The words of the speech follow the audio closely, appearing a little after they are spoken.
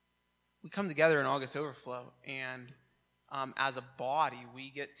we come together in August Overflow, and as a body, we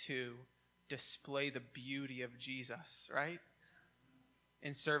get to display the beauty of Jesus, right?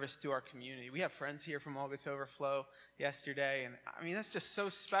 In service to our community. We have friends here from August Overflow yesterday, and I mean, that's just so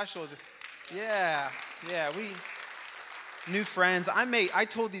special. New friends. I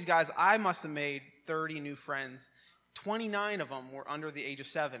told these guys I must have made 30 new friends. 29 of them were under the age of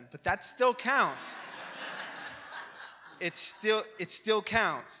 7, but that still counts. It still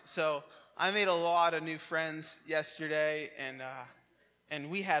counts. So I made a lot of new friends yesterday,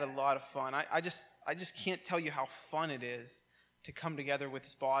 and we had a lot of fun. I just can't tell you how fun it is to come together with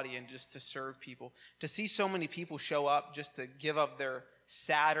this body and just to serve people. To see so many people show up just to give up their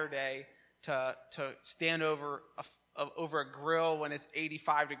Saturday to stand over a grill when it's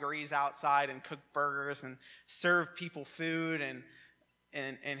 85 degrees outside and cook burgers and serve people food, and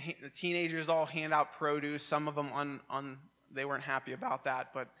the teenagers all hand out produce. Some of them they weren't happy about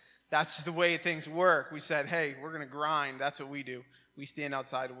that, but that's the way things work. We said, hey, we're going to grind. That's what we do. We stand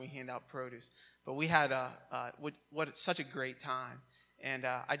outside and we hand out produce. But we had such a great time. And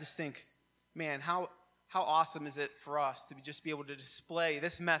I just think, man, how awesome is it for us to just be able to display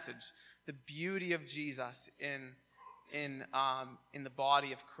this message, the beauty of Jesus in the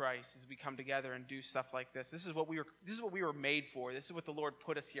body of Christ, as we come together and do stuff like this. This is what we were made for. This is what the Lord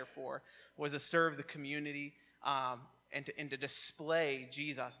put us here for, was to serve the community, and to display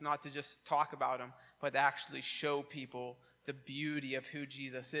Jesus, not to just talk about him, but to actually show people the beauty of who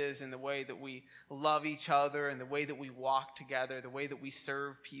Jesus is, and the way that we love each other, and the way that we walk together, the way that we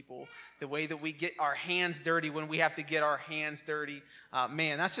serve people, the way that we get our hands dirty when we have to get our hands dirty.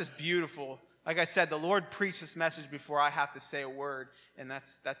 Man, that's just beautiful. Like I said, the Lord preached this message before I have to say a word, and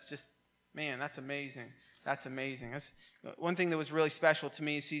that's just, man, that's amazing. That's amazing. That's one thing that was really special to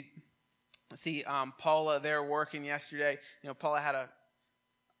me. See Paula there working yesterday. You know, Paula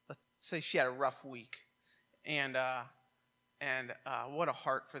let's say she had a rough week, and what a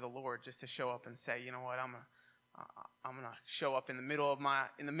heart for the Lord just to show up and say, you know what, I'm gonna show up in the middle of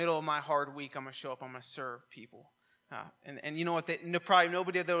my hard week. I'm gonna show up. I'm gonna serve people. And you know what? Probably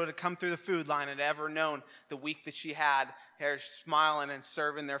nobody that would have come through the food line had ever known the week that she had, her smiling and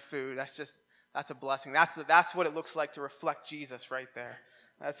serving their food. That's a blessing. That's what it looks like to reflect Jesus right there.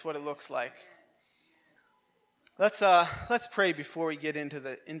 That's what it looks like. Let's pray before we get into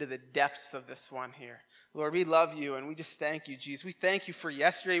the depths of this one here. Lord, we love you, and we just thank you, Jesus. We thank you for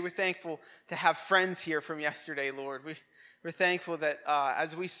yesterday. We're thankful to have friends here from yesterday, Lord. We're thankful that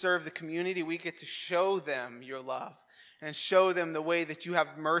as we serve the community, we get to show them your love and show them the way that you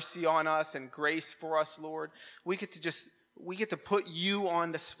have mercy on us and grace for us, Lord. We get to put you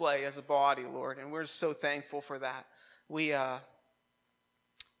on display as a body, Lord, and we're so thankful for that. We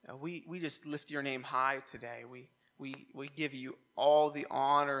just lift your name high today. We give you all the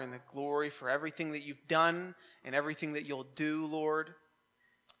honor and the glory for everything that you've done and everything that you'll do, Lord.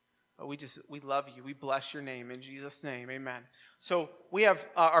 We love you. We bless your name in Jesus' name. Amen. So we have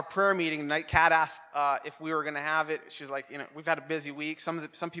our prayer meeting tonight. Kat asked if we were going to have it. She's like, we've had a busy week. Some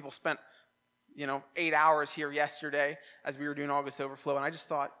people spent 8 hours here yesterday as we were doing August Overflow, and I just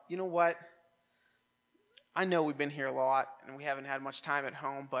thought, you know what? I know we've been here a lot and we haven't had much time at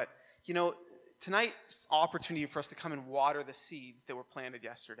home, but tonight's opportunity for us to come and water the seeds that were planted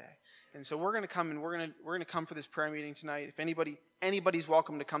yesterday. And so we're going to come and we're going to come for this prayer meeting tonight. If anybody's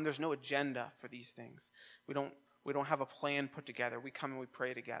welcome to come. There's no agenda for these things. We don't have a plan put together. We come and we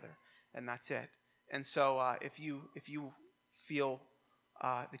pray together, and that's it. And so if you feel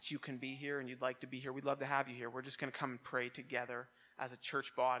that you can be here and you'd like to be here, we'd love to have you here. We're just going to come and pray together as a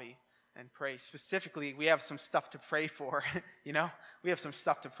church body. And pray specifically. We have some stuff to pray for. We have some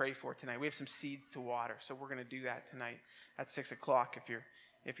stuff to pray for tonight. We have some seeds to water, so we're going to do that tonight at 6:00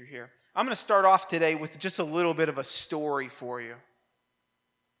 if you're here. I'm going to start off today with just a little bit of a story for you.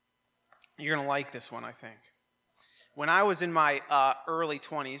 You're going to like this one, I think. When I was in my early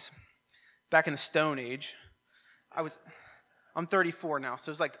 20s, back in the Stone Age, I'm 34 now, so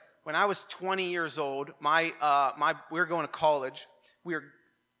it's like when I was 20 years old. We were going to college.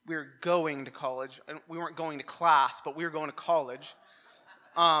 We were going to college. We weren't going to class, but we were going to college.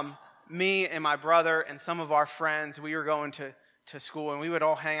 Me and my brother and some of our friends, we were going to school, and we would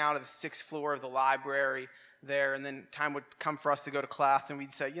all hang out at the 6th floor of the library there, and then time would come for us to go to class, and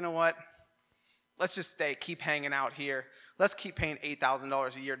we'd say, you know what? Let's just keep hanging out here. Let's keep paying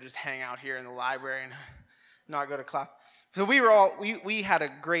 $8,000 a year to just hang out here in the library and not go to class. So we had a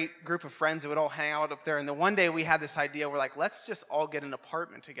great group of friends that would all hang out up there. And then one day we had this idea. We're like, let's just all get an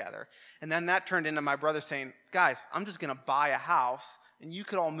apartment together. And then that turned into my brother saying, guys, I'm just going to buy a house and you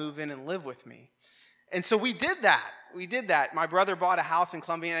could all move in and live with me. And so we did that. My brother bought a house in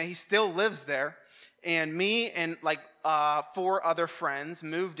Columbiana. He still lives there. And me and like 4 other friends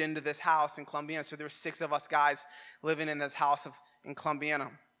moved into this house in Columbiana. So there were 6 of us guys living in this house in Columbiana.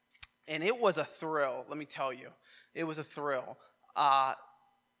 And it was a thrill, let me tell you. It was a thrill.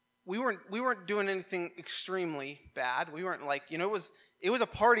 We weren't doing anything extremely bad. We weren't like, it was a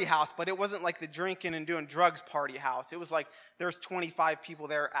party house, but it wasn't like the drinking and doing drugs party house. It was like there was 25 people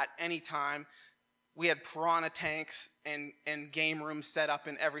there at any time. We had piranha tanks and game rooms set up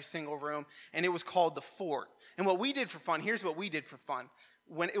in every single room, and it was called the Fort. And what we did for fun, here's what we did for fun.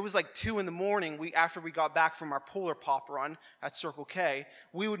 When it was like 2 a.m, after we got back from our Polar Pop run at Circle K,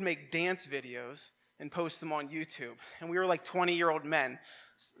 we would make dance videos and post them on YouTube. And we were like 20-year-old men.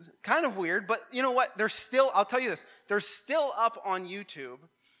 Kind of weird, but you know what? I'll tell you this, they're still up on YouTube,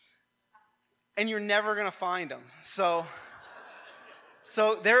 and you're never going to find them. So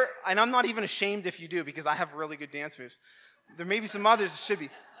there, and I'm not even ashamed if you do, because I have really good dance moves. There may be some others that should be,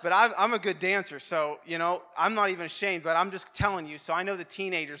 but I'm a good dancer, so, I'm not even ashamed, but I'm just telling you, so I know the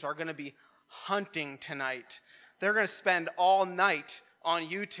teenagers are going to be hunting tonight. They're going to spend all night on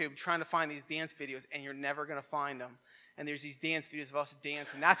YouTube trying to find these dance videos, and you're never going to find them. And there's these dance videos of us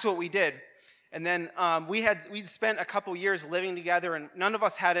dancing. That's what we did. And then we'd spent a couple years living together, and none of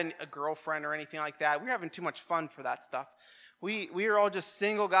us had a girlfriend or anything like that. We were having too much fun for that stuff. We were all just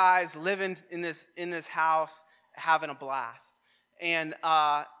single guys living in this house, having a blast. And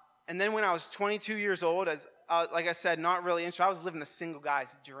then when I was 22 years old, like I said, not really interested, I was living a single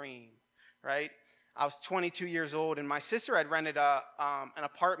guy's dream, right? I was 22 years old, and my sister had rented an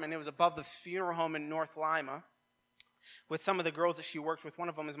apartment. It was above the funeral home in North Lima with some of the girls that she worked with. One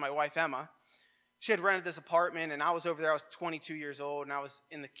of them is my wife, Emma. She had rented this apartment, and I was over there. I was 22 years old, and I was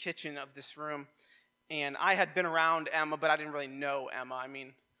in the kitchen of this room. And I had been around Emma, but I didn't really know Emma. I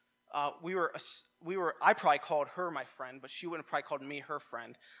mean, I probably called her my friend, but she wouldn't have probably called me her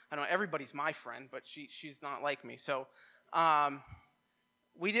friend. I know everybody's my friend, but she's not like me. So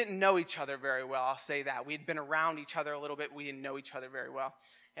we didn't know each other very well, I'll say that. We had been around each other a little bit. We didn't know each other very well.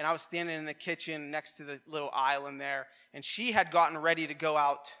 And I was standing in the kitchen next to the little island there, and she had gotten ready to go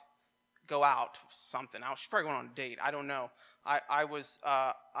out, something. She's probably going on a date. I don't know. I was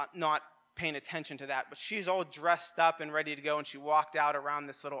not paying attention to that, but she's all dressed up and ready to go, and she walked out around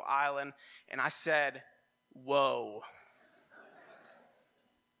this little island, and I said, "Whoa."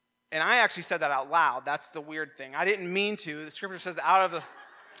 And I actually said that out loud. That's the weird thing. I didn't mean to. The scripture says, out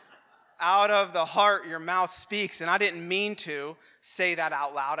of the heart your mouth speaks, and I didn't mean to say that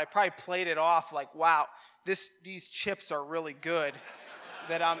out loud. I probably played it off like, wow, these chips are really good.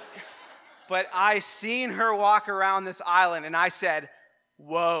 But I seen her walk around this island, and I said,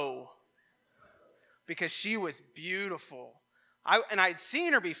 "Whoa," because she was beautiful. And I'd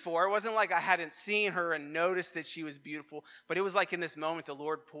seen her before. It wasn't like I hadn't seen her and noticed that she was beautiful, but it was like in this moment the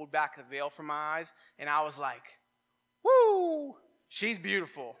Lord pulled back the veil from my eyes, and I was like, "Woo, she's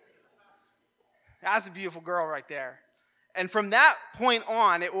beautiful. That's a beautiful girl right there." And from that point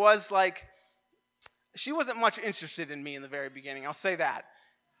on, it was like she wasn't much interested in me in the very beginning. I'll say that.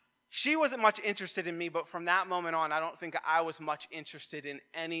 She wasn't much interested in me, but from that moment on, I don't think I was much interested in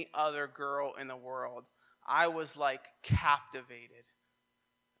any other girl in the world. I was like captivated.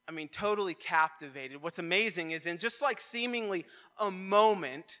 I mean, totally captivated. What's amazing is in just like seemingly a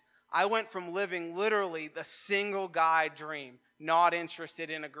moment, I went from living literally the single guy dream, not interested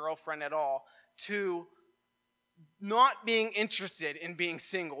in a girlfriend at all, to not being interested in being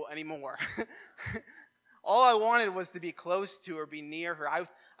single anymore. All I wanted was to be close to her, be near her.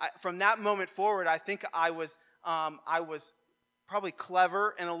 From that moment forward, I think I was probably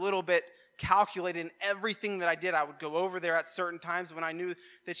clever and a little bit calculated in everything that I did. I would go over there at certain times when I knew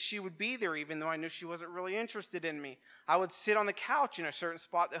that she would be there, even though I knew she wasn't really interested in me. I would sit on the couch in a certain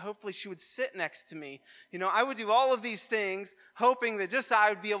spot that hopefully she would sit next to me. I would do all of these things, hoping that just I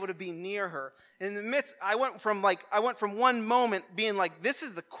would be able to be near her. In the midst, I went from one moment being like, this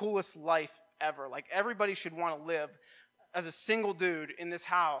is the coolest life ever. Like, everybody should want to live as a single dude in this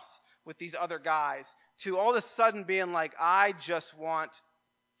house with these other guys, to all of a sudden being like, I just want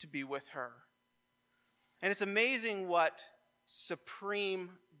to be with her. And it's amazing what supreme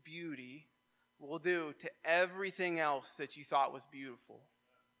beauty will do to everything else that you thought was beautiful.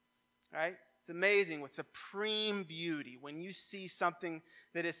 Right? It's amazing what supreme beauty, when you see something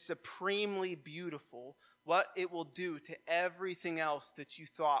that is supremely beautiful, what it will do to everything else that you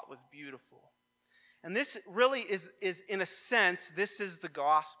thought was beautiful. And this really is in a sense, this is the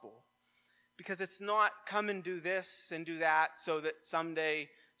gospel. Because it's not come and do this and do that so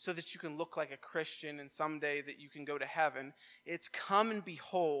that you can look like a Christian and someday that you can go to heaven. It's come and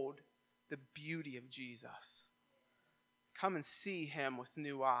behold the beauty of Jesus. Come and see him with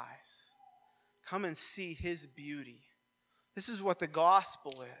new eyes. Come and see his beauty. This is what the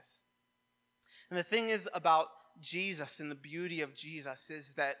gospel is. And the thing is about Jesus and the beauty of Jesus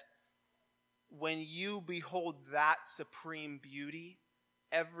is that when you behold that supreme beauty,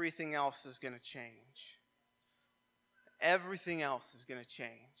 everything else is going to change. Everything else is going to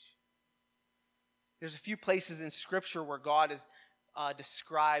change. There's a few places in Scripture where God is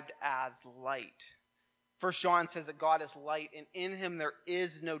described as light. 1 John says that God is light, and in him there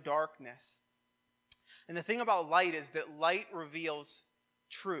is no darkness. And the thing about light is that light reveals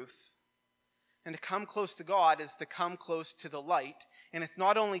truth. And to come close to God is to come close to the light. And it's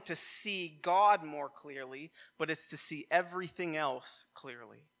not only to see God more clearly, but it's to see everything else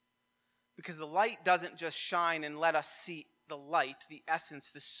clearly. Because the light doesn't just shine and let us see the light, the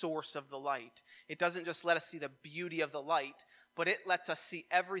essence, the source of the light. It doesn't just let us see the beauty of the light, but it lets us see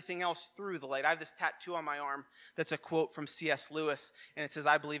everything else through the light. I have this tattoo on my arm that's a quote from C.S. Lewis, and it says,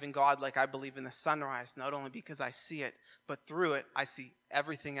 "I believe in God like I believe in the sunrise, not only because I see it, but through it I see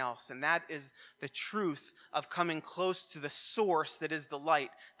everything else." And that is the truth of coming close to the source that is the light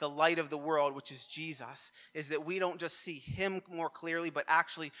of the world, which is Jesus, is that we don't just see him more clearly, but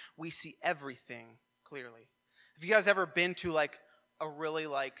actually we see everything clearly. Have you guys ever been to like a really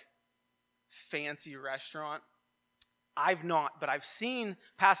like fancy restaurant? I've not, but I've seen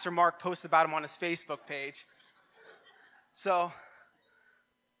Pastor Mark post about him on his Facebook page. So,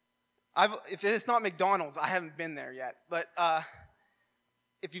 if it's not McDonald's, I haven't been there yet. But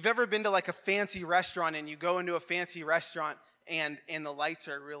if you've ever been to like a fancy restaurant and you go into a fancy restaurant and the lights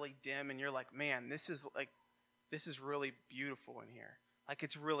are really dim and you're like, man, this is really beautiful in here. Like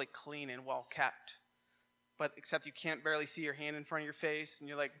it's really clean and well kept. But except you can't barely see your hand in front of your face and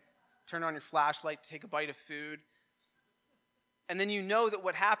you're like, turn on your flashlight to take a bite of food. And then you know that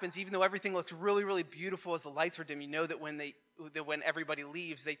what happens, even though everything looks really, really beautiful as the lights are dim, you know that when everybody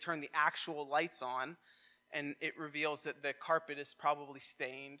leaves, they turn the actual lights on, and it reveals that the carpet is probably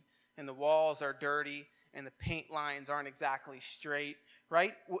stained, and the walls are dirty, and the paint lines aren't exactly straight,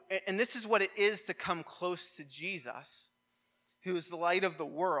 right? And this is what it is to come close to Jesus, who is the light of the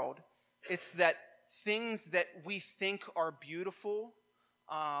world. It's that things that we think are beautiful,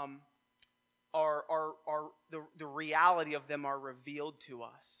 the reality of them are revealed to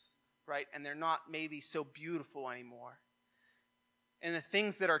us, right? And they're not maybe so beautiful anymore. And the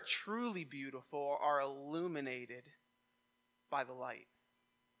things that are truly beautiful are illuminated by the light.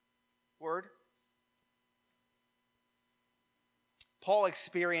 Word? Paul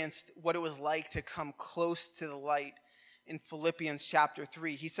experienced what it was like to come close to the light in Philippians chapter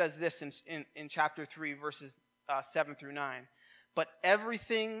 3. He says this in chapter 3, verses 7 through 9. "But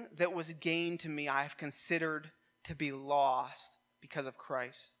everything that was gained to me I have considered to be lost because of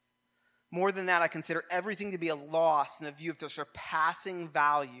Christ. More than that, I consider everything to be a loss in the view of the surpassing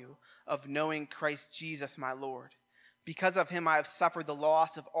value of knowing Christ Jesus my Lord. Because of him I have suffered the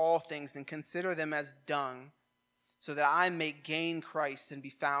loss of all things and consider them as dung, so that I may gain Christ and be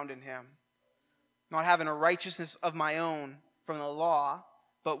found in him. Not having a righteousness of my own from the law,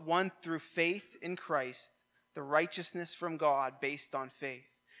 but one through faith in Christ, the righteousness from God based on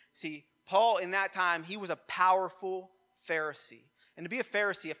faith." See, Paul in that time, he was a powerful Pharisee. And to be a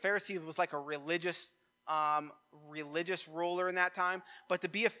Pharisee was like a religious ruler in that time. But to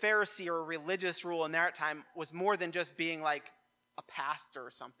be a Pharisee or a religious ruler in that time was more than just being like a pastor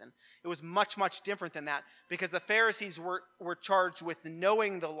or something. It was much, much different than that, because the Pharisees were charged with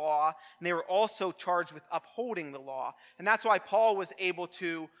knowing the law, and they were also charged with upholding the law. And that's why Paul was able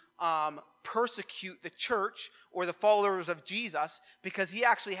to persecute the church or the followers of Jesus, because he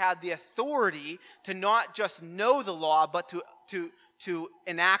actually had the authority to not just know the law, but to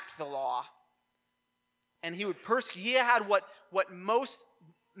enact the law. And he would persecute. He had what most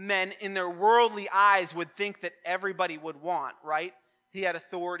men in their worldly eyes would think that everybody would want, right? He had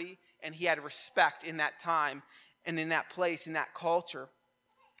authority and he had respect in that time and in that place, in that culture.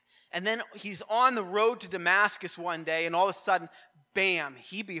 And then he's on the road to Damascus one day, and all of a sudden, bam,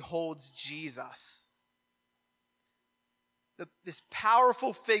 he beholds Jesus. This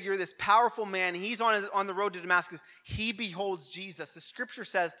powerful figure, this powerful man, he's on the road to Damascus. He beholds Jesus. The scripture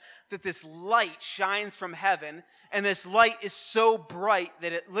says that this light shines from heaven, and this light is so bright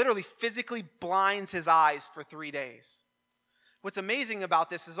that it literally physically blinds his eyes for 3 days. What's amazing about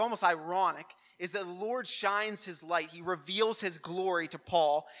this is almost ironic, is that the Lord shines his light. He reveals his glory to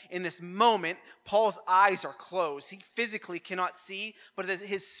Paul. In this moment, Paul's eyes are closed. He physically cannot see, but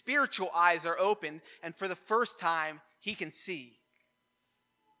his spiritual eyes are opened, and for the first time, he can see.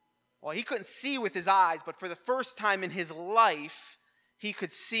 Well, he couldn't see with his eyes, but for the first time in his life, he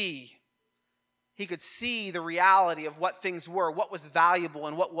could see He could see the reality of what things were, what was valuable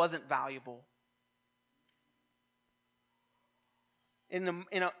and what wasn't valuable. In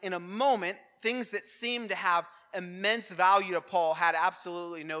a moment, things that seemed to have immense value to Paul had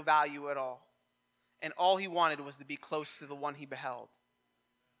absolutely no value at all. And all he wanted was to be close to the one he beheld.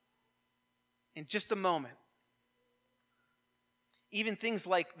 In just a moment. Even things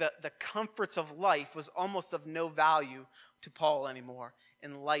like the comforts of life was almost of no value to Paul anymore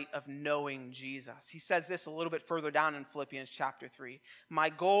in light of knowing Jesus. He says this a little bit further down in Philippians chapter 3. My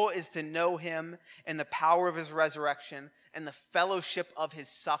goal is to know him and the power of his resurrection and the fellowship of his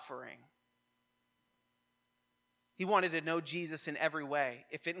suffering. He wanted to know Jesus in every way.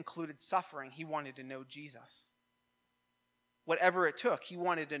 If it included suffering, he wanted to know Jesus. Whatever it took, he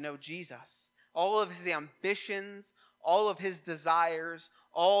wanted to know Jesus. All of his ambitions, all of his desires,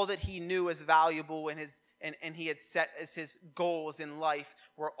 all that he knew as valuable and he had set as his goals in life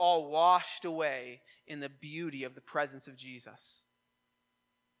were all washed away in the beauty of the presence of Jesus.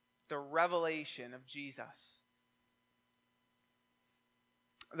 The revelation of Jesus.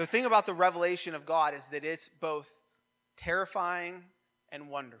 The thing about the revelation of God is that it's both terrifying and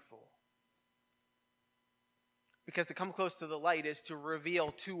wonderful. Because to come close to the light is to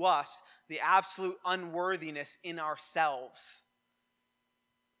reveal to us the absolute unworthiness in ourselves.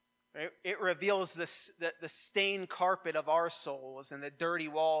 Right? It reveals the stained carpet of our souls and the dirty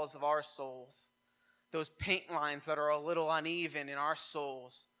walls of our souls. Those paint lines that are a little uneven in our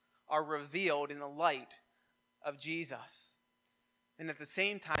souls are revealed in the light of Jesus. And at the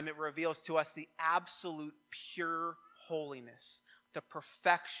same time, it reveals to us the absolute pure holiness, the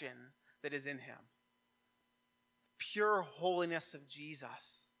perfection that is in him. Pure holiness of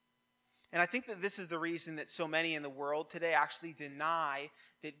Jesus. And I think that this is the reason that so many in the world today actually deny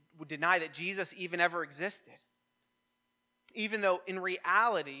that Jesus even ever existed. Even though in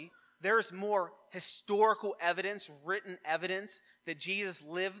reality, there's more historical evidence, written evidence that Jesus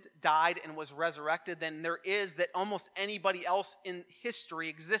lived, died, and was resurrected than there is that almost anybody else in history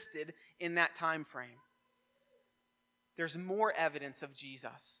existed in that time frame. There's more evidence of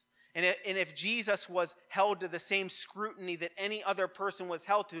Jesus. And if Jesus was held to the same scrutiny that any other person was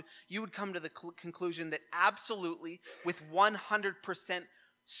held to, you would come to the conclusion that absolutely, with 100%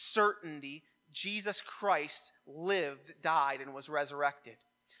 certainty, Jesus Christ lived, died, and was resurrected.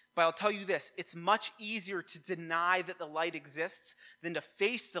 But I'll tell you this, it's much easier to deny that the light exists than to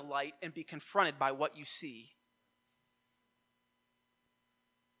face the light and be confronted by what you see.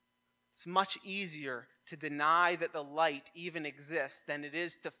 It's much easier to deny that the light even exists than it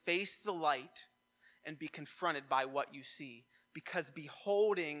is to face the light and be confronted by what you see. Because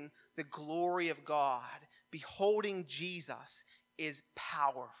beholding the glory of God, beholding Jesus is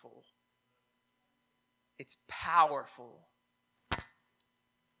powerful. It's powerful.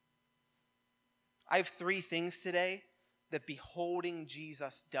 I have 3 things today that beholding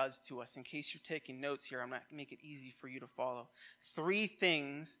Jesus does to us. In case you're taking notes here, I'm going to make it easy for you to follow. 3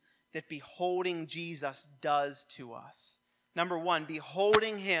 things that beholding Jesus does to us. Number 1,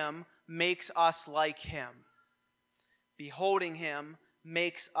 beholding him makes us like him. Beholding him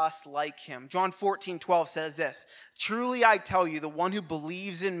makes us like him. John 14:12 says this, truly I tell you, the one who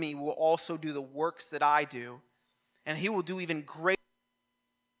believes in me will also do the works that I do, and he will do even greater.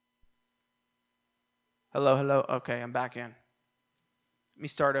 Hello. Okay, I'm back in. Let me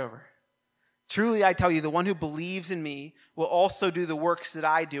start over. Truly I tell you, the one who believes in me will also do the works that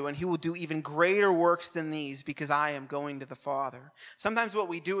I do, and he will do even greater works than these, because I am going to the Father. Sometimes what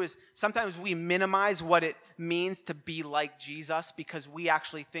we do is, sometimes we minimize what it means to be like Jesus, because we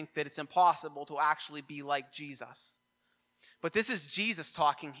actually think that it's impossible to actually be like Jesus. But this is Jesus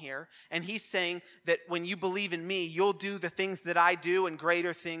talking here, and he's saying that when you believe in me, you'll do the things that I do and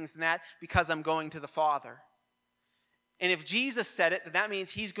greater things than that, because I'm going to the Father. And if Jesus said it, then that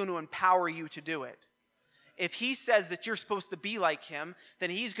means he's going to empower you to do it. If he says that you're supposed to be like him, then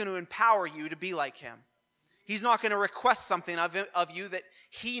he's going to empower you to be like him. He's not going to request something of you that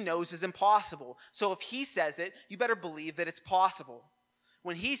he knows is impossible. So if he says it, you better believe that it's possible.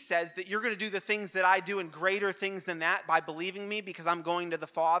 When he says that you're going to do the things that I do and greater things than that by believing me because I'm going to the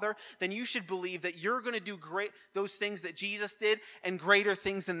Father, then you should believe that you're going to do those things that Jesus did and greater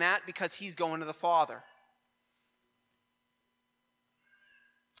things than that because he's going to the Father.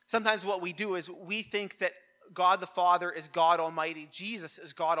 Sometimes what we do is we think that God the Father is God Almighty, Jesus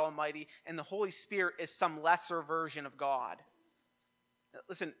is God Almighty, and the Holy Spirit is some lesser version of God.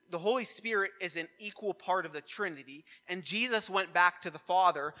 Listen, the Holy Spirit is an equal part of the Trinity, and Jesus went back to the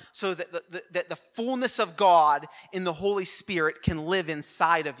Father so that the fullness of God in the Holy Spirit can live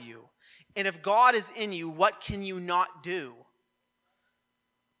inside of you. And if God is in you, what can you not do?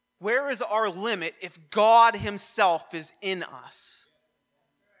 Where is our limit if God himself is in us?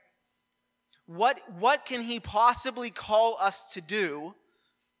 What can he possibly call us to do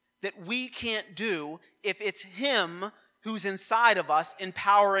that we can't do if it's him who's inside of us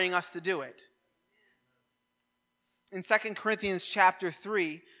empowering us to do it? In 2 Corinthians chapter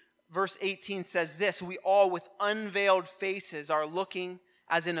 3, verse 18 says this, we all with unveiled faces are looking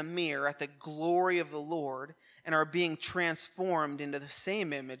as in a mirror at the glory of the Lord and are being transformed into the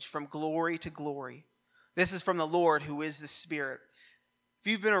same image from glory to glory. This is from the Lord who is the Spirit.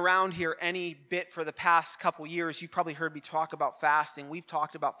 If you've been around here any bit for the past couple years, you've probably heard me talk about fasting. We've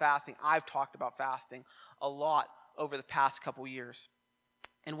talked about fasting. I've talked about fasting a lot over the past couple years.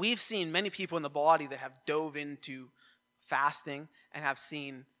 And we've seen many people in the body that have dove into fasting and have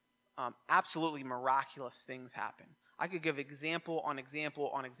seen absolutely miraculous things happen. I could give example on example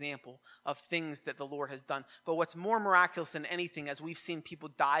on example of things that the Lord has done. But what's more miraculous than anything, as we've seen people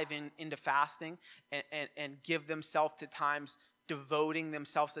dive into fasting and give themselves to times, devoting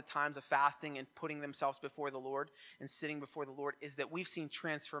themselves to times of fasting and putting themselves before the Lord and sitting before the Lord, is that we've seen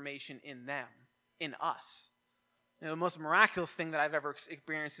transformation in them, in us. You know, the most miraculous thing that I've ever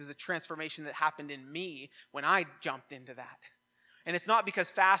experienced is the transformation that happened in me when I jumped into that. And it's not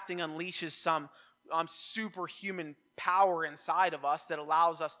because fasting unleashes some superhuman power inside of us that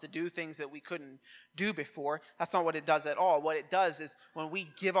allows us to do things that we couldn't do before. That's not what it does at all. What it does is when we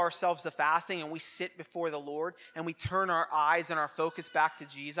give ourselves to fasting and we sit before the Lord and we turn our eyes and our focus back to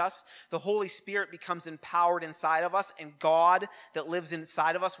Jesus, the Holy Spirit becomes empowered inside of us, and God that lives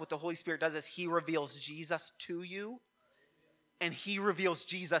inside of us, what the Holy Spirit does is he reveals Jesus to you and he reveals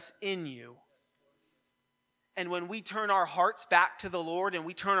Jesus in you. And when we turn our hearts back to the Lord and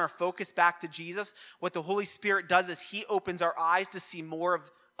we turn our focus back to Jesus, what the Holy Spirit does is he opens our eyes to see more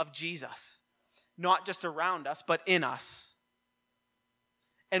of Jesus. Not just around us, but in us.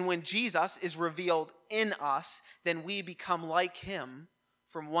 And when Jesus is revealed in us, then we become like him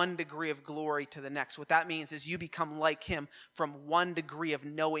from one degree of glory to the next. What that means is you become like him from one degree of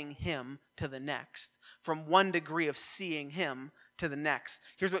knowing him to the next. From one degree of seeing him to the next.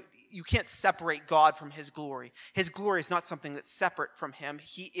 Here's what, you can't separate God from his glory. His glory is not something that's separate from him.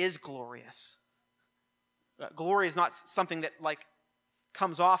 He is glorious. Glory is not something that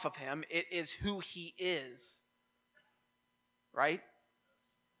comes off of him. It is who he is. Right?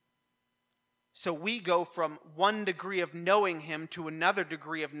 So we go from one degree of knowing him to another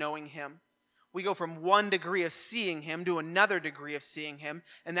degree of knowing him. We go from one degree of seeing him to another degree of seeing him.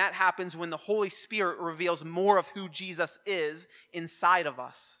 And that happens when the Holy Spirit reveals more of who Jesus is inside of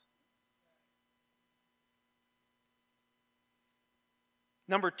us.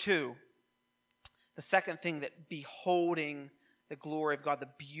 Number 2, the second thing that beholding the glory of God, the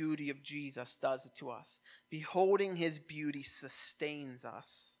beauty of Jesus does to us. Beholding his beauty sustains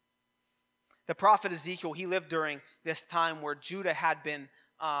us. The prophet Ezekiel, he lived during this time where Judah had been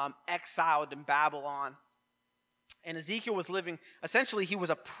exiled in Babylon. And Ezekiel was living, essentially he was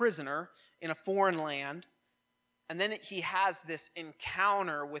a prisoner in a foreign land. And then he has this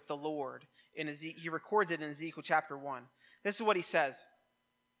encounter with the Lord. He records it in Ezekiel chapter 1. This is what he says.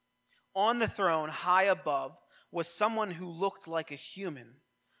 On the throne, high above, was someone who looked like a human.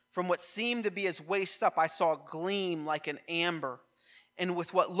 From what seemed to be his waist up, I saw a gleam like an amber, and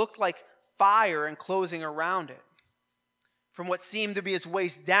with what looked like fire enclosing around it. From what seemed to be his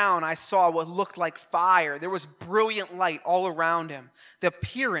waist down, I saw what looked like fire. There was brilliant light all around him. The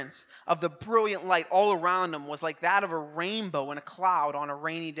appearance of the brilliant light all around him was like that of a rainbow in a cloud on a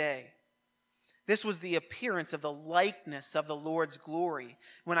rainy day. This was the appearance of the likeness of the Lord's glory.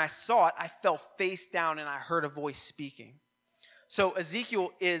 When I saw it, I fell face down and I heard a voice speaking. So Ezekiel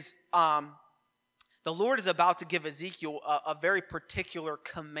is, the Lord is about to give Ezekiel a very particular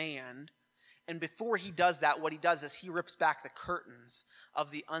command. And before he does that, what he does is he rips back the curtains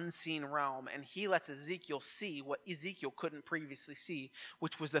of the unseen realm, and he lets Ezekiel see what Ezekiel couldn't previously see,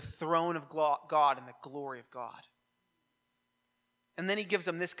 which was the throne of God and the glory of God. And then he gives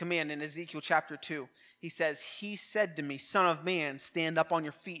him this command in Ezekiel chapter 2. He says, he said to me, Son of man, stand up on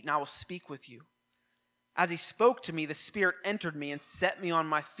your feet, and I will speak with you. As he spoke to me, the Spirit entered me and set me on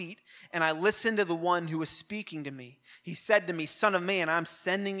my feet, and I listened to the one who was speaking to me. He said to me, Son of man, I'm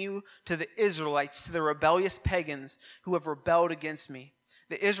sending you to the Israelites, to the rebellious pagans who have rebelled against me.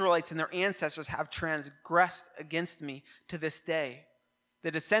 The Israelites and their ancestors have transgressed against me to this day.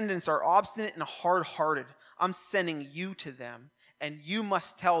 The descendants are obstinate and hard-hearted. I'm sending you to them, and you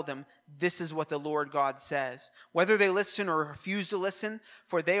must tell them, this is what the Lord God says. Whether they listen or refuse to listen,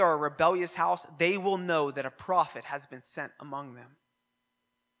 for they are a rebellious house, they will know that a prophet has been sent among them.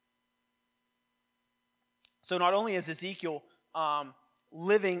 So not only is Ezekiel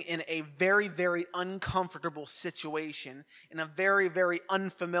living in a very, very uncomfortable situation, in a very, very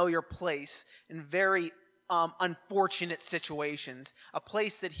unfamiliar place, in very unfortunate situations, a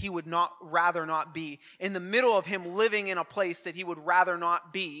place that he would rather not be. In the middle of him living in a place that he would rather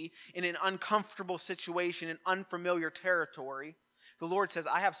not be, in an uncomfortable situation, in unfamiliar territory, the Lord says,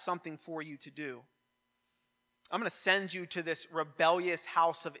 I have something for you to do. I'm going to send you to this rebellious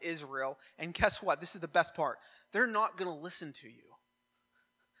house of Israel, and guess what? This is the best part. They're not going to listen to you.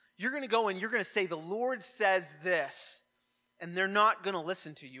 You're going to go and you're going to say, the Lord says this, and they're not going to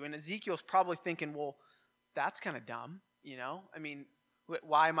listen to you. And Ezekiel's probably thinking, well, that's kind of dumb, you know? I mean,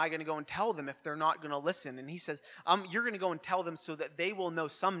 why am I going to go and tell them if they're not going to listen? And he says, you're going to go and tell them so that they will know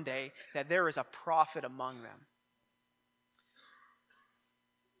someday that there is a prophet among them.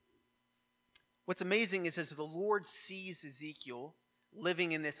 What's amazing is as the Lord sees Ezekiel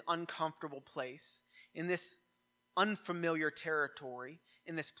living in this uncomfortable place, in this unfamiliar territory,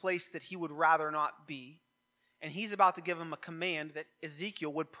 in this place that he would rather not be, and he's about to give him a command that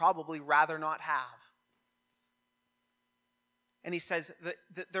Ezekiel would probably rather not have. And he says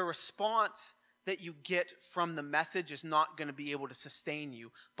that the response that you get from the message is not going to be able to sustain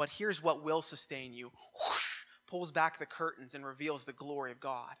you. But here's what will sustain you. Whoosh, pulls back the curtains and reveals the glory of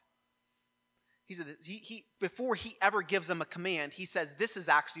God. He said before he ever gives them a command, he says this is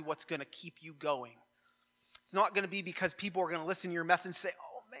actually what's going to keep you going. It's not going to be because people are going to listen to your message and say,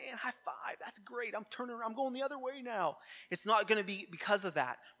 oh man, high five, that's great. I'm turning around, I'm going the other way now. It's not going to be because of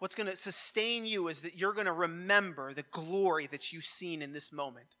that. What's going to sustain you is that you're going to remember the glory that you've seen in this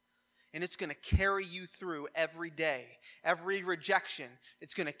moment. And it's going to carry you through every day. Every rejection,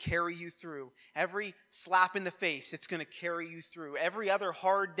 it's going to carry you through. Every slap in the face, it's going to carry you through. Every other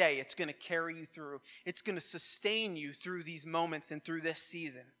hard day, it's going to carry you through. It's going to sustain you through these moments and through this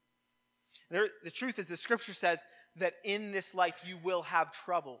season. The truth is, the scripture says that in this life you will have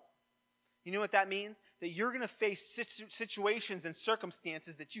trouble. You know what that means? That you're going to face situations and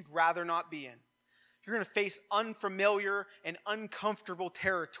circumstances that you'd rather not be in. You're going to face unfamiliar and uncomfortable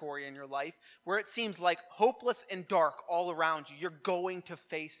territory in your life where it seems like hopeless and dark all around you. You're going to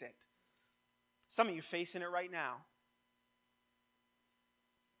face it. Some of you are facing it right now.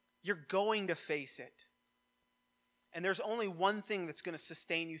 You're going to face it. And there's only one thing that's going to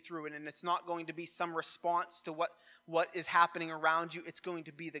sustain you through it, and it's not going to be some response to what is happening around you. It's going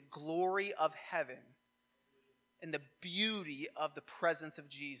to be the glory of heaven and the beauty of the presence of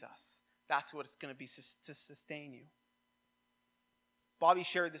Jesus. That's what it's going to be to sustain you. Bobby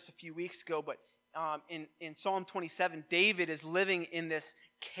shared this a few weeks ago, but in Psalm 27, David is living in this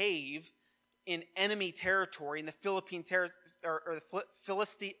cave in enemy territory, in the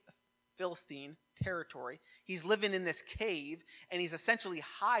Philistine territory. He's living in this cave, and he's essentially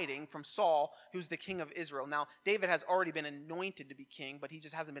hiding from Saul, who's the king of Israel. Now, David has already been anointed to be king, but he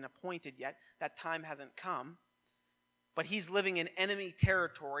just hasn't been appointed yet. That time hasn't come. But he's living in enemy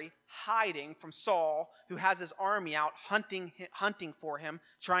territory, hiding from Saul, who has his army out hunting for him,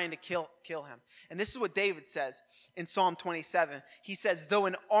 trying to kill him. And this is what David says in Psalm 27. He says, though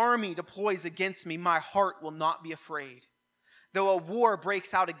an army deploys against me, my heart will not be afraid. Though a war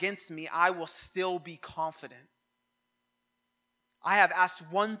breaks out against me, I will still be confident. I have asked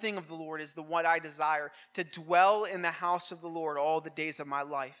one thing of the Lord, is the one I desire, to dwell in the house of the Lord all the days of my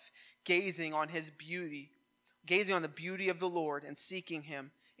life, gazing on the beauty of the Lord and seeking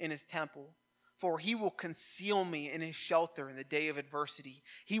him in his temple. For he will conceal me in his shelter in the day of adversity.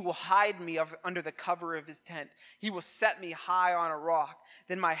 He will hide me under the cover of his tent. He will set me high on a rock.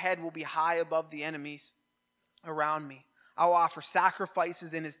 Then my head will be high above the enemies around me. I will offer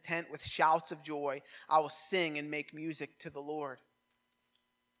sacrifices in his tent with shouts of joy. I will sing and make music to the Lord.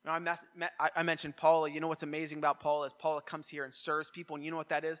 Now, I mentioned Paula. You know what's amazing about Paula is Paula comes here and serves people. And you know what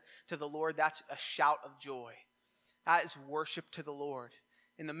that is to the Lord? That's a shout of joy. That is worship to the Lord.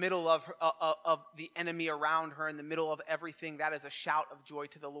 In the middle of the enemy around her, in the middle of everything, that is a shout of joy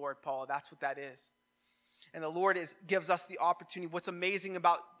to the Lord, Paula. That's what that is. And the Lord gives us the opportunity. What's amazing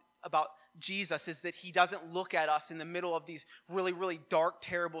about Jesus is that he doesn't look at us in the middle of these really, really dark,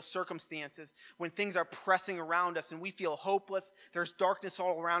 terrible circumstances when things are pressing around us and we feel hopeless. There's darkness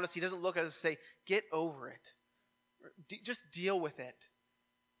all around us. He doesn't look at us and say, get over it. Just deal with it.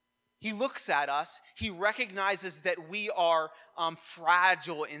 He looks at us. He recognizes that we are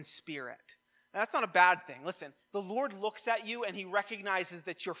fragile in spirit. Now, that's not a bad thing. Listen, the Lord looks at you and he recognizes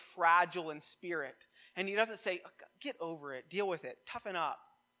that you're fragile in spirit. And he doesn't say, get over it, deal with it, toughen up.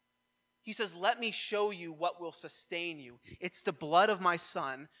 He says, let me show you what will sustain you. It's the blood of my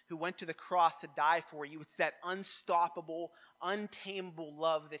son who went to the cross to die for you. It's that unstoppable, untamable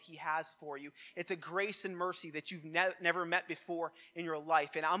love that he has for you. It's a grace and mercy that you've never met before in your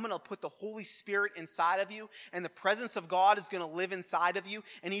life. And I'm going to put the Holy Spirit inside of you, and the presence of God is going to live inside of you,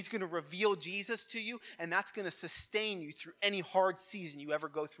 and he's going to reveal Jesus to you, and that's going to sustain you through any hard season you ever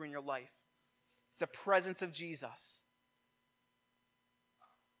go through in your life. It's the presence of Jesus.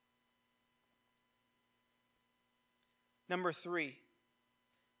 Number 3,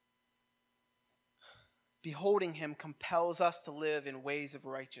 beholding him compels us to live in ways of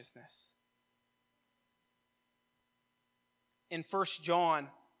righteousness. In 1 John,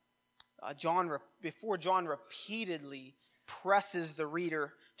 before John repeatedly presses the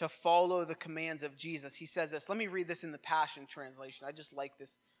reader to follow the commands of Jesus, he says this. Let me read this in the Passion Translation. I just like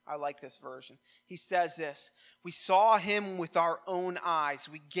this. I like this version. He says this, we saw him with our own eyes.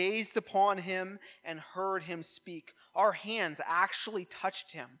 We gazed upon him and heard him speak. Our hands actually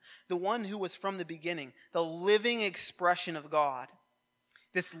touched him, the one who was from the beginning, the living expression of God.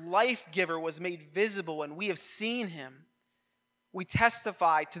 This life giver was made visible, and we have seen him. We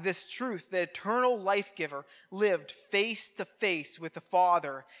testify to this truth. The eternal life giver lived face to face with the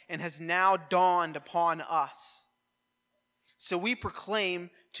Father and has now dawned upon us. So we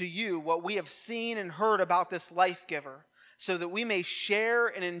proclaim to you what we have seen and heard about this life giver, so that we may share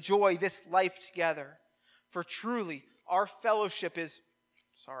and enjoy this life together. For truly, our fellowship is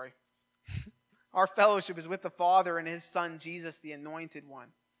with the Father and his Son, Jesus, the Anointed One.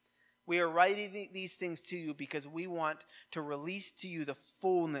 We are writing these things to you because we want to release to you the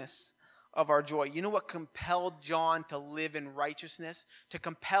fullness of our joy. You know what compelled John to live in righteousness? To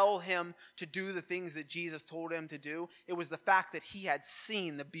compel him to do the things that Jesus told him to do? It was the fact that he had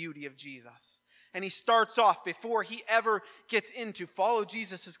seen the beauty of Jesus. And he starts off, before he ever gets into follow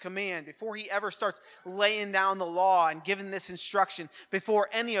Jesus' command, before he ever starts laying down the law and giving this instruction, before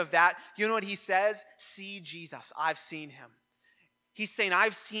any of that, you know what he says? See Jesus. I've seen him. He's saying,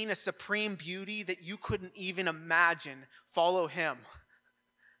 I've seen a supreme beauty that you couldn't even imagine. Follow him.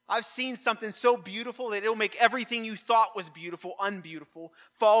 I've seen something so beautiful that it'll make everything you thought was beautiful unbeautiful.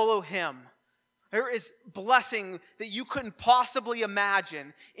 Follow him. There is blessing that you couldn't possibly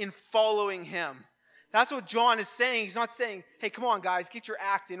imagine in following him. That's what John is saying. He's not saying, hey, come on, guys, get your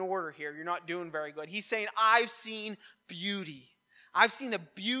act in order here. You're not doing very good. He's saying, I've seen beauty. I've seen the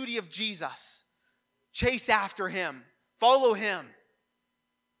beauty of Jesus. Chase after him. Follow him.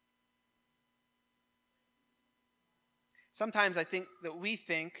 Sometimes I think that we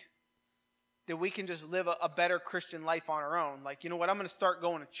can just live a better Christian life on our own. Like, you know what? I'm going to start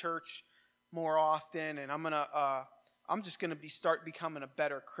going to church more often, and I'm just going to start becoming a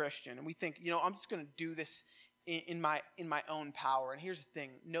better Christian. And we think, you know, I'm just going to do this in my own power. And here's the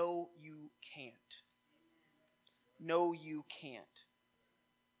thing: no, you can't. No, you can't.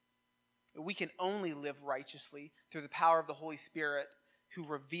 We can only live righteously through the power of the Holy Spirit, who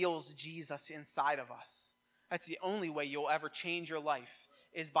reveals Jesus inside of us. That's the only way you'll ever change your life,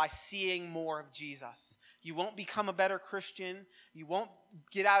 is by seeing more of Jesus. You won't become a better Christian. You won't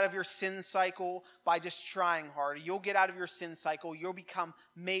get out of your sin cycle by just trying harder. You'll get out of your sin cycle. You'll become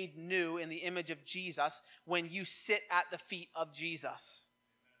made new in the image of Jesus when you sit at the feet of Jesus.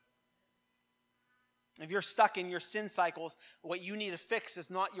 If you're stuck in your sin cycles, what you need to fix is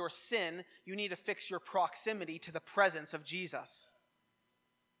not your sin. You need to fix your proximity to the presence of Jesus.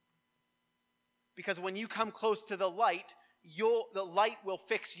 Because when you come close to the light, the light will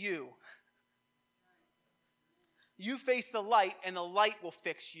fix you. You face the light, and the light will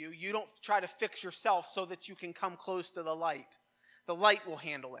fix you. You don't try to fix yourself so that you can come close to the light. The light will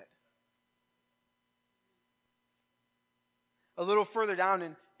handle it. A little further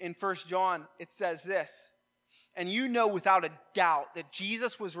down in 1 John, it says this: and you know without a doubt that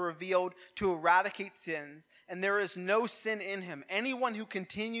Jesus was revealed to eradicate sins, and there is no sin in him. Anyone who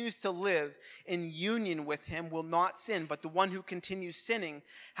continues to live in union with him will not sin, but the one who continues sinning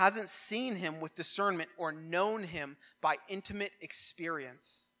hasn't seen him with discernment or known him by intimate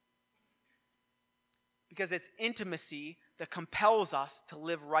experience. Because it's intimacy that compels us to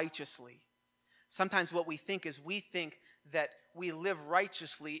live righteously. Sometimes what we think that we live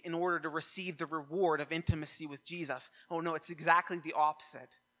righteously in order to receive the reward of intimacy with Jesus. Oh no, it's exactly the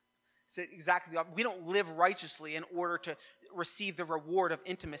opposite. We don't live righteously in order to receive the reward of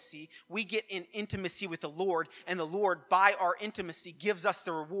intimacy. We get in intimacy with the Lord, and the Lord, by our intimacy, gives us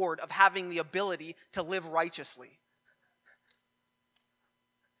the reward of having the ability to live righteously.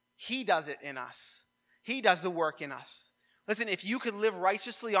 He does it in us. He does the work in us. Listen, if you could live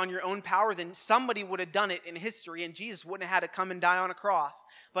righteously on your own power, then somebody would have done it in history, and Jesus wouldn't have had to come and die on a cross.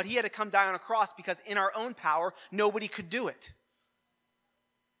 But he had to come die on a cross because in our own power, nobody could do it.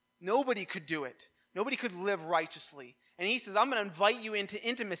 Nobody could do it. Nobody could live righteously. And he says, I'm going to invite you into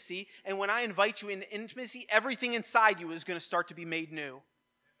intimacy, and when I invite you into intimacy, everything inside you is going to start to be made new.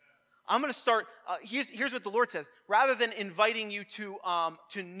 I'm going to start, here's what the Lord says. Rather than inviting you to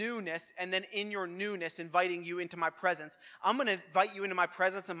newness, and then in your newness inviting you into my presence, I'm going to invite you into my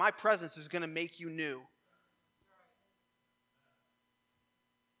presence, and my presence is going to make you new.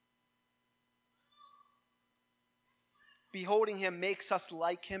 Beholding him makes us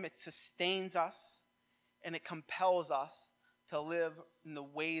like him. It sustains us, and it compels us to live in the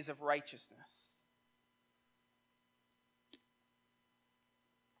ways of righteousness.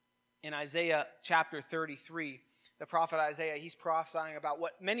 In Isaiah chapter 33, the prophet Isaiah, he's prophesying about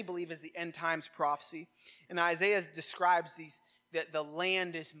what many believe is the end times prophecy. And Isaiah describes that the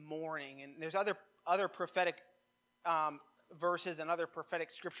land is mourning. And there's other prophetic verses and other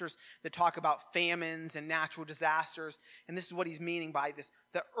prophetic scriptures that talk about famines and natural disasters. And this is what he's meaning by this.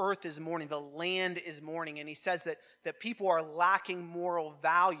 The earth is mourning. The land is mourning. And he says that people are lacking moral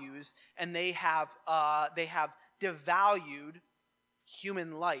values, and they have devalued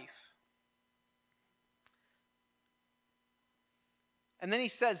human life. And then he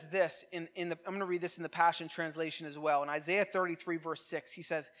says this, I'm going to read this in the Passion Translation as well. In Isaiah 33, verse 6, he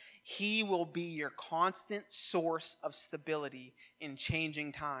says, he will be your constant source of stability in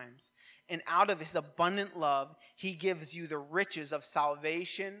changing times. And out of his abundant love, he gives you the riches of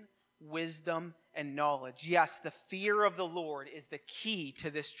salvation, wisdom, and knowledge. Yes, the fear of the Lord is the key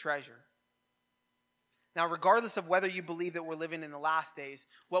to this treasure. Now, regardless of whether you believe that we're living in the last days,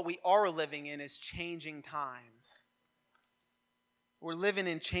 what we are living in is changing times. We're living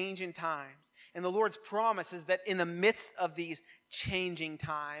in changing times. And the Lord's promise is that in the midst of these changing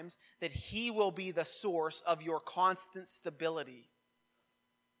times, that he will be the source of your constant stability.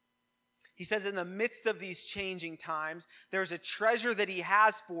 He says in the midst of these changing times, there's a treasure that he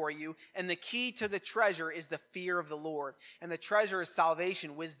has for you, and the key to the treasure is the fear of the Lord. And the treasure is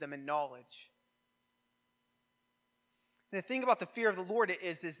salvation, wisdom, and knowledge. The thing about the fear of the Lord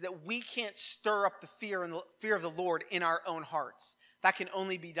is that we can't stir up the fear of the Lord in our own hearts. That can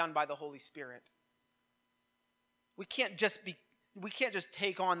only be done by the Holy Spirit. We can't just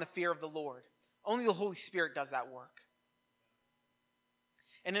take on the fear of the Lord. Only the Holy Spirit does that work.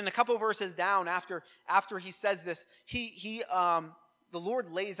 And in a couple verses down, after he says this, the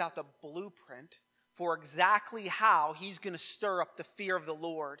Lord lays out the blueprint for exactly how he's going to stir up the fear of the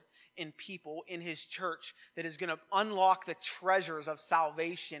Lord in people, in his church, that is going to unlock the treasures of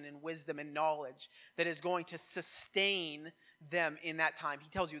salvation and wisdom and knowledge that is going to sustain them in that time. He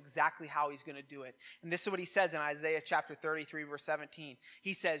tells you exactly how he's going to do it. And this is what he says in Isaiah chapter 33, verse 17.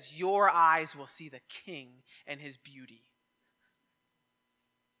 He says, your eyes will see the King and his beauty.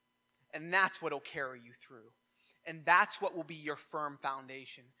 And that's what will carry you through. And that's what will be your firm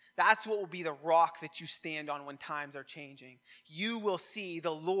foundation. That's what will be the rock that you stand on when times are changing. You will see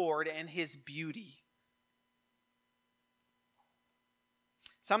the Lord and his beauty.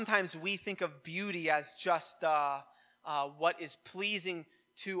 Sometimes we think of beauty as just what is pleasing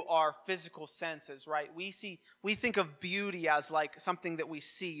to our physical senses, right? We think of beauty as like something that we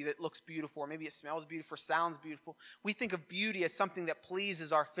see that looks beautiful, or maybe it smells beautiful, sounds beautiful. We think of beauty as something that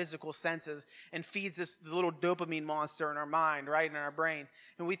pleases our physical senses and feeds this little dopamine monster in our mind, right, in our brain.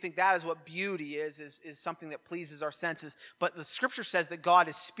 And we think that is what beauty is something that pleases our senses. But the scripture says that God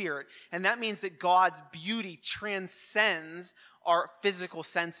is spirit, and that means that God's beauty transcends our physical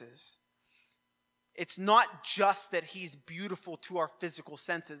senses. It's not just that he's beautiful to our physical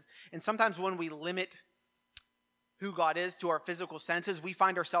senses. And sometimes when we limit who God is to our physical senses, we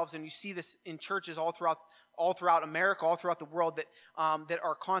find ourselves, and you see this in churches all throughout America, all throughout the world, that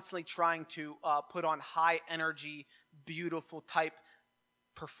are constantly trying to put on high energy, beautiful type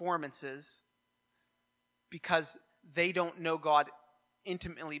performances because they don't know God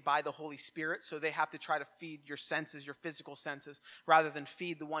intimately by the Holy Spirit, so they have to try to feed your senses, your physical senses, rather than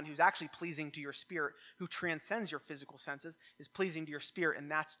feed the one who's actually pleasing to your spirit, who transcends your physical senses, is pleasing to your spirit,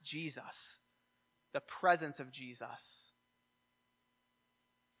 and that's Jesus, the presence of Jesus.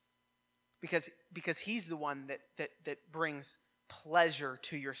 Because he's the one that brings pleasure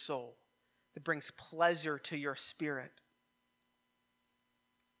to your soul, that brings pleasure to your spirit.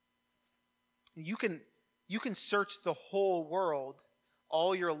 You can search the whole world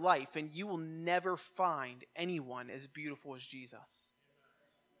all your life, and you will never find anyone as beautiful as Jesus.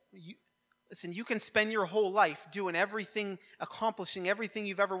 Listen, you can spend your whole life doing everything, accomplishing everything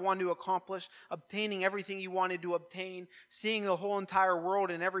you've ever wanted to accomplish, obtaining everything you wanted to obtain, seeing the whole entire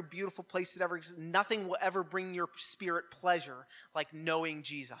world and every beautiful place that ever exists. Nothing will ever bring your spirit pleasure like knowing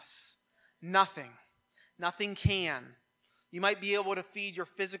Jesus. Nothing. Nothing can. You might be able to feed your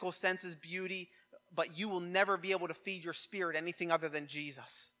physical senses beauty, but you will never be able to feed your spirit anything other than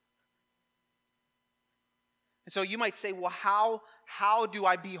Jesus. And so you might say, well, how do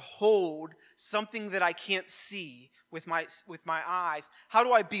I behold something that I can't see with my eyes? How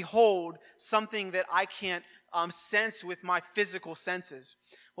do I behold something that I can't sense with my physical senses?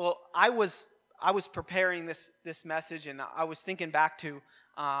 Well, I was preparing this message, and I was thinking back to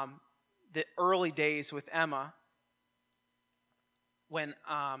the early days with Emma when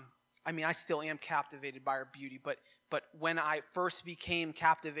I still am captivated by her beauty, but when I first became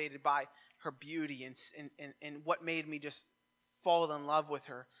captivated by her beauty and what made me just fall in love with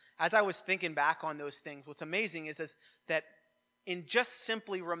her. As I was thinking back on those things, what's amazing is that in just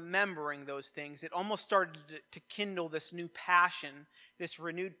simply remembering those things, it almost started to kindle this new passion, this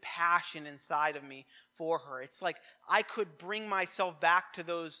renewed passion inside of me for her. It's like I could bring myself back to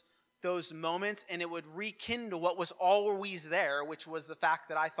those moments, and it would rekindle what was always there, which was the fact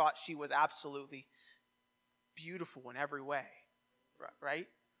that I thought she was absolutely beautiful in every way, right?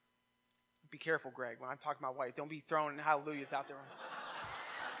 Be careful, Greg, when I'm talking to my wife. Don't be throwing hallelujahs out there.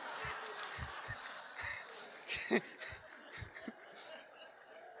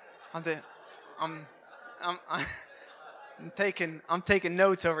 I'm taking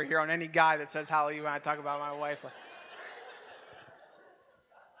notes over here on any guy that says hallelujah when I talk about my wife.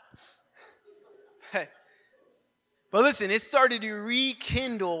 But listen, it started to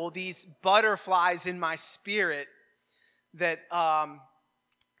rekindle these butterflies in my spirit that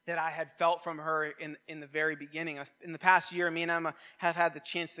I had felt from her in the very beginning. In the past year, me and Emma have had the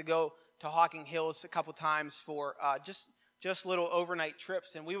chance to go to Hocking Hills a couple times for just little overnight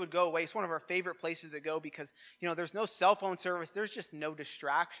trips, and we would go away. It's one of our favorite places to go because, there's no cell phone service. There's just no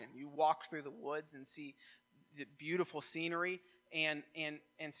distraction. You walk through the woods and see the beautiful scenery and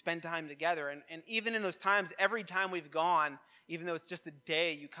spend time together. And even in those times, every time we've gone, even though it's just a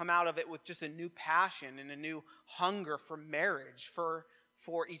day, you come out of it with just a new passion and a new hunger for marriage, for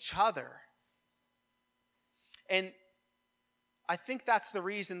each other. And I think that's the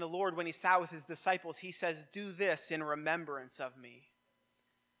reason the Lord, when he sat with his disciples, he says, do this in remembrance of me.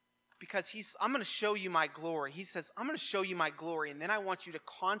 Because I'm going to show you my glory. He says, I'm going to show you my glory, and then I want you to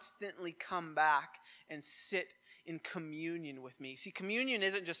constantly come back and sit in communion with me. See, communion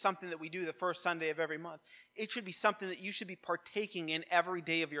isn't just something that we do the first Sunday of every month. It should be something that you should be partaking in every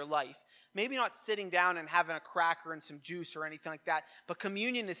day of your life. Maybe not sitting down and having a cracker and some juice or anything like that, but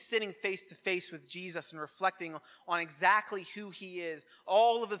communion is sitting face to face with Jesus and reflecting on exactly who he is,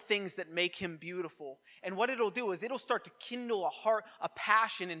 all of the things that make him beautiful. And what it'll do is it'll start to kindle a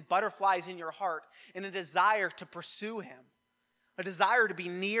passion and butterflies in your heart and a desire to pursue him, a desire to be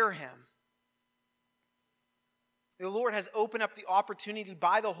near him. The Lord has opened up the opportunity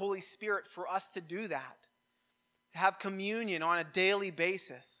by the Holy Spirit for us to do that, to have communion on a daily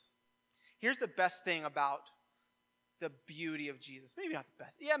basis. Here's the best thing about the beauty of Jesus. Maybe not the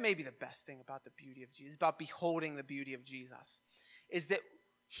best. Yeah, maybe the best thing about the beauty of Jesus, about beholding the beauty of Jesus, is that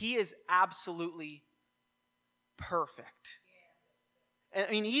he is absolutely perfect. And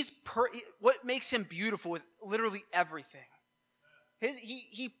I mean, what makes him beautiful is literally everything.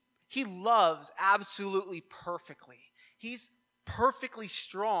 He loves absolutely perfectly. He's perfectly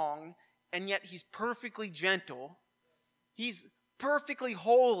strong, and yet he's perfectly gentle. He's perfectly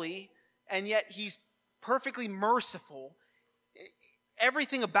holy, and yet he's perfectly merciful.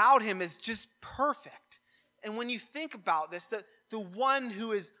 Everything about him is just perfect. And when you think about this, the one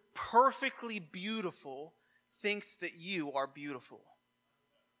who is perfectly beautiful thinks that you are beautiful.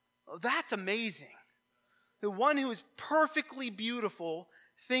 That's amazing. The one who is perfectly beautiful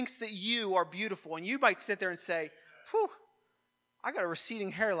thinks that you are beautiful. And you might sit there and say, whew, I got a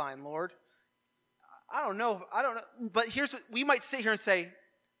receding hairline, Lord. I don't know. But here's what we might sit here and say,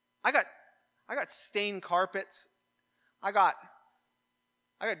 I got stained carpets. I got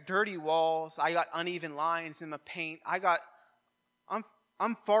dirty walls. I got uneven lines in my paint.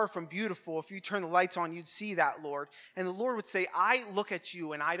 I'm far from beautiful. If you turn the lights on, you'd see that, Lord. And the Lord would say, I look at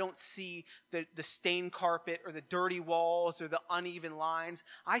you and I don't see the stained carpet or the dirty walls or the uneven lines.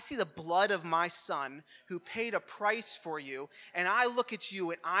 I see the blood of my son who paid a price for you. And I look at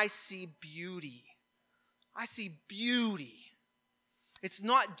you and I see beauty. I see beauty. It's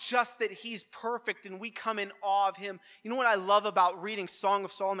not just that he's perfect and we come in awe of him. You know what I love about reading Song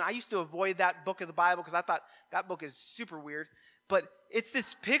of Solomon? I used to avoid that book of the Bible because I thought that book is super weird. but it's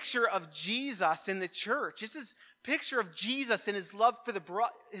this picture of Jesus in the church. It's this picture of Jesus and his love for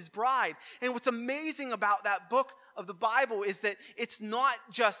his bride. And what's amazing about that book of the Bible is that it's not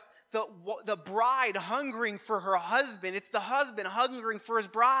just the bride hungering for her husband. It's the husband hungering for his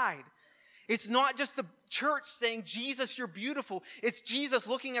bride. It's not just the church saying, Jesus, you're beautiful. It's Jesus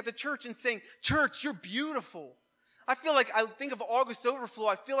looking at the church and saying, church, you're beautiful. I think of August Overflow.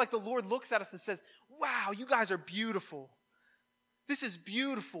 I feel like the Lord looks at us and says, wow, you guys are beautiful. This is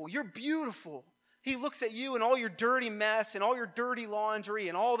beautiful. You're beautiful. He looks at you and all your dirty mess and all your dirty laundry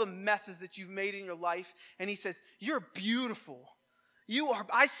and all the messes that you've made in your life. And he says, you're beautiful.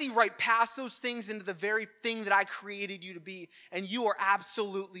 I see right past those things into the very thing that I created you to be. And you are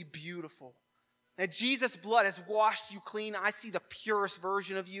absolutely beautiful. That Jesus' blood has washed you clean. I see the purest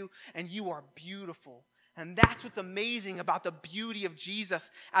version of you, and you are beautiful. And that's what's amazing about the beauty of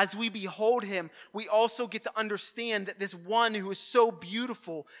Jesus. As we behold him, we also get to understand that this one who is so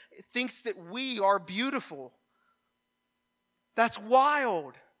beautiful thinks that we are beautiful. That's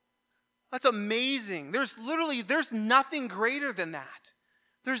wild. That's amazing. There's nothing greater than that.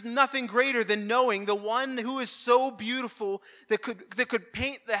 There's nothing greater than knowing the one who is so beautiful that could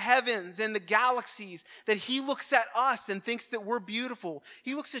paint the heavens and the galaxies, that he looks at us and thinks that we're beautiful.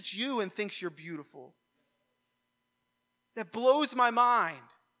 He looks at you and thinks you're beautiful. That blows my mind.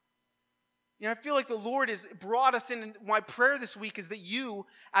 I feel like the Lord has brought us in. My prayer this week is that you,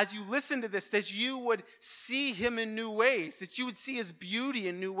 as you listen to this, that you would see him in new ways, that you would see his beauty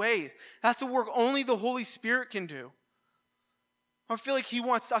in new ways. That's a work only the Holy Spirit can do. I feel like he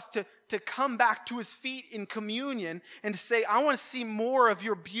wants us to come back to his feet in communion and to say, I want to see more of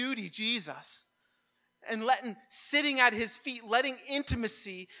your beauty, Jesus. And sitting at his feet, letting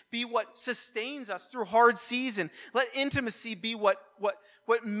intimacy be what sustains us through hard season. Let intimacy be what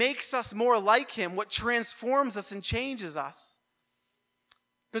makes us more like him, what transforms us and changes us.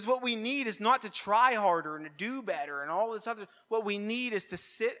 Because what we need is not to try harder and to do better and all this other. What we need is to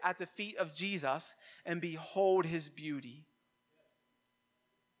sit at the feet of Jesus and behold his beauty.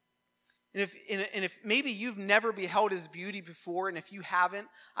 And if maybe you've never beheld his beauty before, and if you haven't,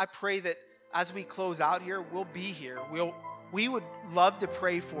 I pray that as we close out here, we'll be here. We would love to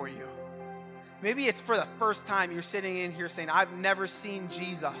pray for you. Maybe it's for the first time you're sitting in here saying, I've never seen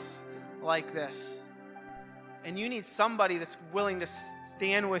Jesus like this. And you need somebody that's willing to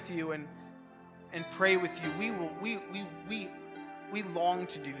stand with you and pray with you. We long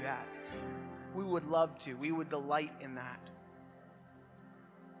to do that. We would love to. We would delight in that.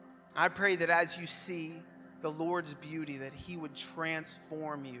 I pray that as you see the Lord's beauty, that he would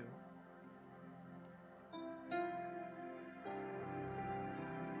transform you.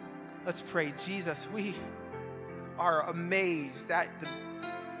 Let's pray. Jesus, we are amazed at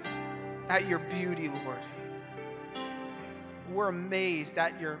your beauty, Lord. We're amazed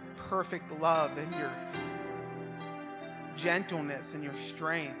at your perfect love and your gentleness and your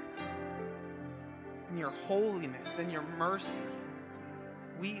strength and your holiness and your mercy.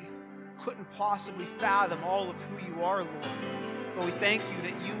 We couldn't possibly fathom all of who you are, Lord. But we thank you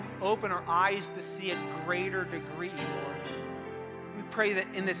that you open our eyes to see a greater degree, Lord. We pray that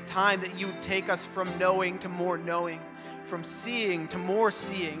in this time that you would take us from knowing to more knowing, from seeing to more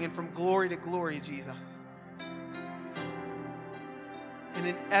seeing, and from glory to glory, Jesus. And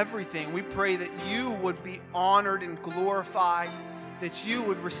in everything, we pray that you would be honored and glorified, that you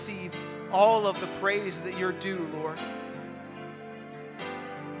would receive all of the praise that you're due, Lord.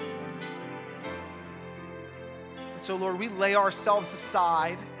 So, Lord, we lay ourselves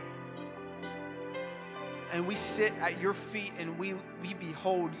aside and we sit at your feet and we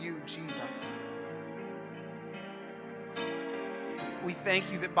behold you, Jesus. We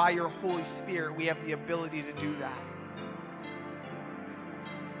thank you that by your Holy Spirit we have the ability to do that.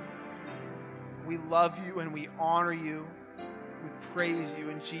 We love you and we honor you. We praise you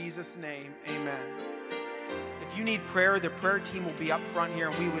in Jesus' name. Amen. If you need prayer, the prayer team will be up front here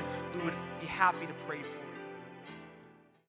and we would be happy to pray for you.